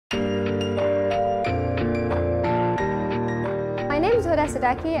Soda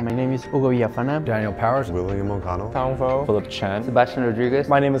Sadaki. My name is Hugo Villafana. Daniel Powers. William O'Connell. Tangfo. Philip Chen. Sebastian Rodriguez.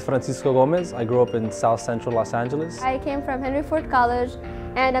 My name is Francisco Gomez. I grew up in South Central Los Angeles. I came from Henry Ford College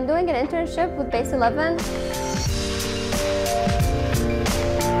and I'm doing an internship with Base11.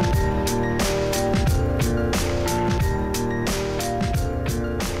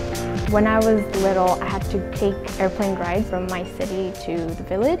 When I was little, I had to take airplane rides from my city to the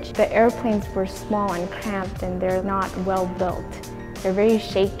village. The airplanes were small and cramped and they're not well built. They're very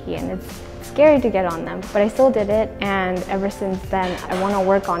shaky and it's scary to get on them, but I still did it, and ever since then I want to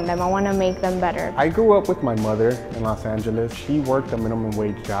work on them. I want to make them better. I grew up with my mother in Los Angeles. She worked a minimum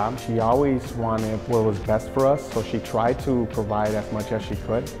wage job. She always wanted what was best for us, so she tried to provide as much as she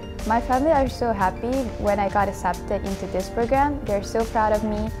could. My family are so happy when I got accepted into this program. They're so proud of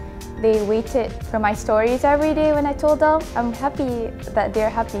me. They waited for my stories every day when I told them. I'm happy that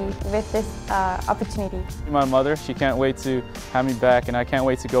they're happy with this opportunity. My mother, she can't wait to have me back, and I can't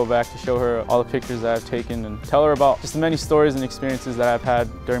wait to go back to show her all the pictures that I've taken and tell her about just the many stories and experiences that I've had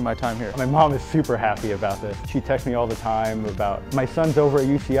during my time here. My mom is super happy about this. She texts me all the time about my son's over at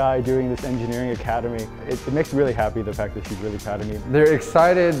UCI doing this engineering academy. It makes me really happy, the fact that she's really proud of me. They're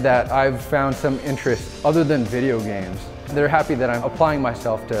excited that I've found some interest other than video games. They're happy that I'm applying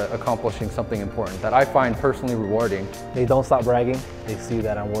myself to accomplishing something important that I find personally rewarding. They don't stop bragging. They see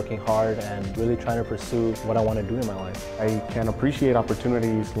that I'm working hard and really trying to pursue what I want to do in my life. I can appreciate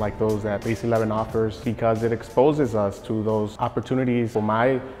opportunities like those that Base11 offers because it exposes us to those opportunities that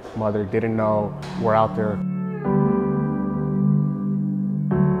my mother didn't know were out there.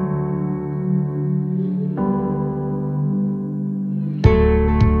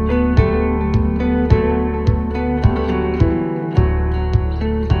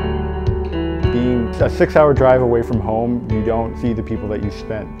 A 6-hour drive away from home, you don't see the people that you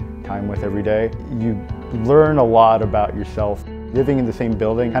spent time with every day. You learn a lot about yourself. Living in the same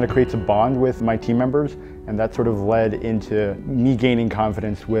building kind of creates a bond with my team members, and that sort of led into me gaining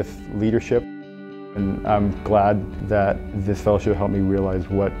confidence with leadership. And I'm glad that this fellowship helped me realize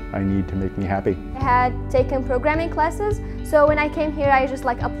what I need to make me happy. I had taken programming classes, so when I came here I just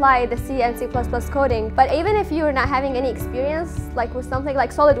applied the C and C++ coding. But even if you're not having any experience with something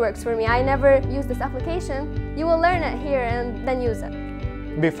like SolidWorks for me, I never used this application, you will learn it here and then use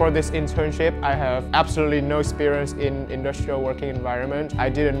it. Before this internship, I have absolutely no experience in industrial working environment. I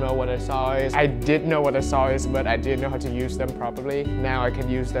didn't know what a saw is. I did know what a saw is, but I didn't know how to use them properly. Now I can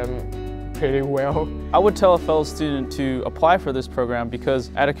use them pretty well. I would tell a fellow student to apply for this program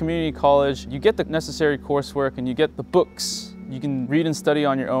because at a community college, you get the necessary coursework and you get the books. You can read and study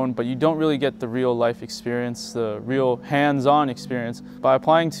on your own, but you don't really get the real life experience, the real hands-on experience. By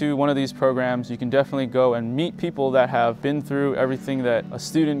applying to one of these programs, you can definitely go and meet people that have been through everything that a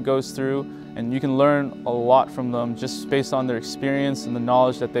student goes through, and you can learn a lot from them just based on their experience and the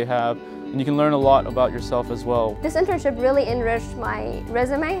knowledge that they have. And you can learn a lot about yourself as well. This internship really enriched my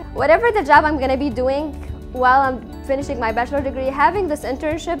resume. Whatever the job I'm going to be doing while I'm finishing my bachelor degree, having this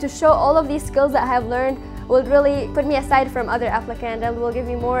internship to show all of these skills that I have learned will really put me aside from other applicants and will give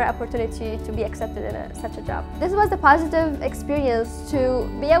me more opportunity to be accepted in such a job. This was a positive experience to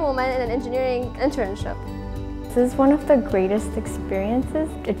be a woman in an engineering internship. This is one of the greatest experiences.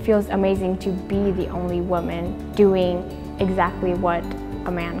 It feels amazing to be the only woman doing exactly what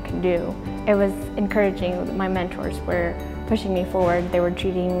a man can do. It was encouraging. My mentors were pushing me forward. They were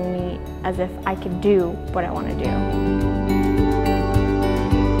treating me as if I could do what I want to do.